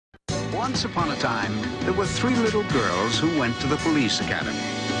Once upon a time, there were three little girls who went to the police academy.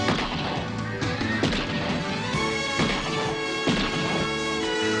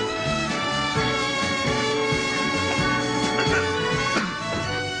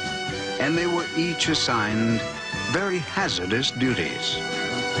 And they were each assigned very hazardous duties.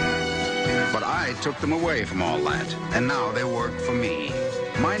 But I took them away from all that, and now they work for me.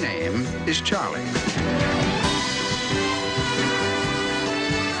 My name is Charlie.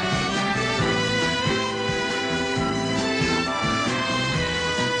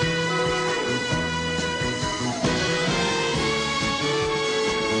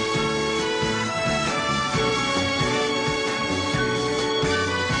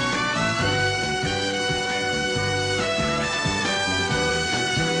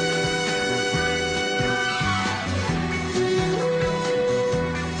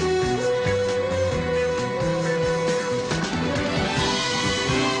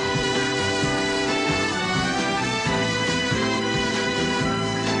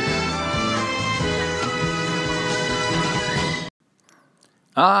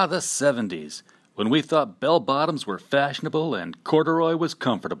 Ah, the 70s, when we thought bell-bottoms were fashionable and corduroy was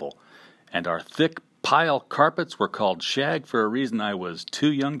comfortable, and our thick pile carpets were called shag for a reason I was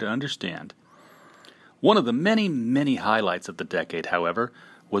too young to understand. One of the many, many highlights of the decade, however,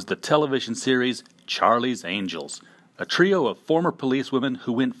 was the television series Charlie's Angels, a trio of former policewomen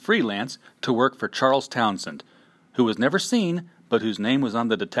who went freelance to work for Charles Townsend, who was never seen, but whose name was on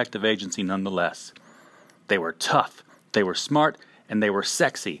the detective agency nonetheless. They were tough, they were smart, and they were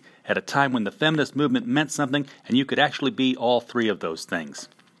sexy at a time when the feminist movement meant something and you could actually be all three of those things.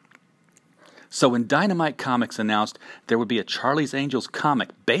 So when Dynamite Comics announced there would be a Charlie's Angels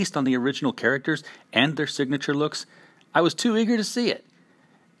comic based on the original characters and their signature looks, I was too eager to see it.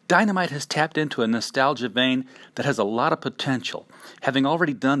 Dynamite has tapped into a nostalgia vein that has a lot of potential, having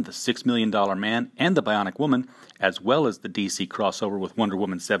already done the $6 Million Man and the Bionic Woman, as well as the DC crossover with Wonder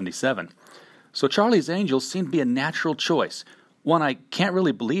Woman 77. So Charlie's Angels seemed to be a natural choice, one I can't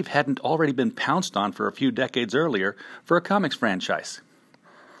really believe hadn't already been pounced on for a few decades earlier for a comics franchise.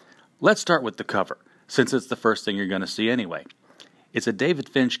 Let's start with the cover, since it's the first thing you're going to see anyway. It's a David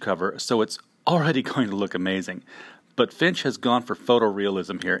Finch cover, so it's already going to look amazing. But Finch has gone for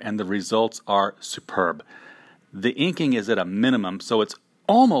photorealism here, and the results are superb. The inking is at a minimum, so it's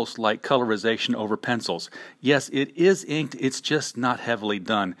almost like colorization over pencils. Yes, it is inked, it's just not heavily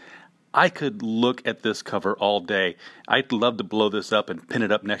done. I could look at this cover all day. I'd love to blow this up and pin it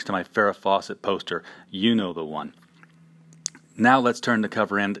up next to my Farrah Fawcett poster. You know the one. Now let's turn the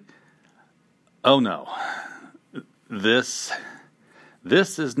cover end. Oh no. This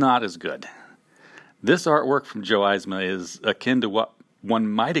is not as good. This artwork from Joe Eisma is akin to what one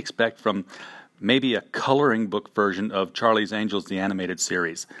might expect from maybe a coloring book version of Charlie's Angels, the animated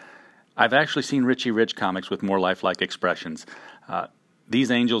series. I've actually seen Richie Rich comics with more lifelike expressions. These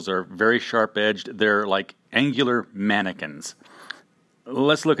angels are very sharp-edged. They're like angular mannequins.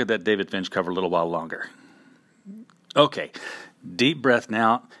 Let's look at that David Finch cover a little while longer. Okay, deep breath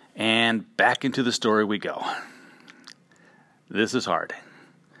now, and back into the story we go. This is hard.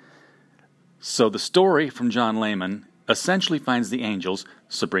 So the story from John Layman essentially finds the angels,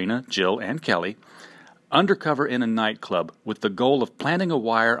 Sabrina, Jill, and Kelly, undercover in a nightclub with the goal of planting a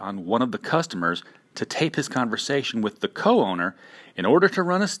wire on one of the customers to tape his conversation with the co-owner in order to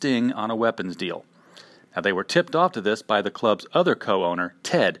run a sting on a weapons deal. Now, they were tipped off to this by the club's other co-owner,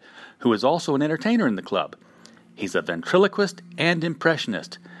 Ted, who is also an entertainer in the club. He's a ventriloquist and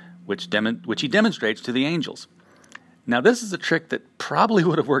impressionist, which he demonstrates to the angels. Now, this is a trick that probably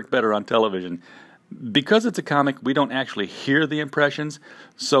would have worked better on television. Because it's a comic, we don't actually hear the impressions,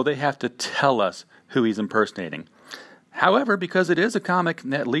 so they have to tell us who he's impersonating. However, because it is a comic,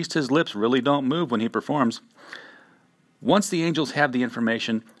 at least his lips really don't move when he performs. Once the angels have the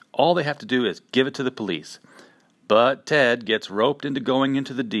information, all they have to do is give it to the police. But Ted gets roped into going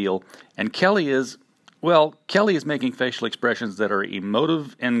into the deal, and Kelly is making facial expressions that are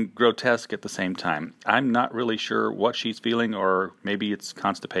emotive and grotesque at the same time. I'm not really sure what she's feeling, or maybe it's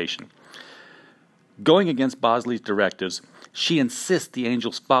constipation. Going against Bosley's directives, she insists the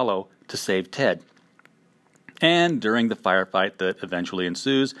angels follow to save Ted. And during the firefight that eventually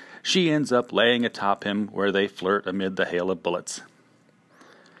ensues, she ends up laying atop him where they flirt amid the hail of bullets.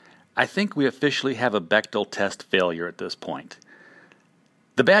 I think we officially have a Bechdel test failure at this point.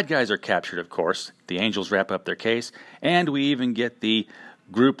 The bad guys are captured, of course, the angels wrap up their case, and we even get the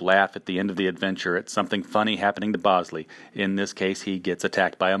group laugh at the end of the adventure at something funny happening to Bosley. In this case, he gets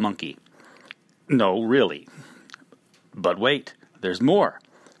attacked by a monkey. No, really. But wait, there's more.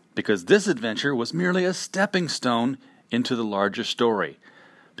 Because this adventure was merely a stepping stone into the larger story.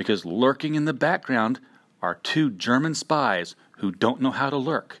 because lurking in the background are two German spies who don't know how to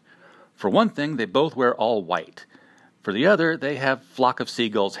lurk. For one thing, they both wear all white. For the other, they have Flock of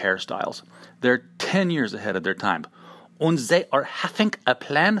Seagulls hairstyles. They're 10 years ahead of their time. And they are having a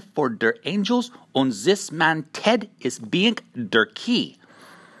plan for their angels, and this man Ted is being their key.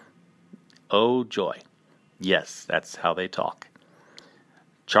 Oh, joy. Yes, that's how they talk.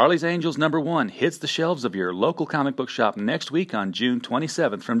 Charlie's Angels #1 hits the shelves of your local comic book shop next week on June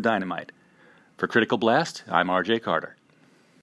 27th from Dynamite. For Critical Blast, I'm R.J. Carter.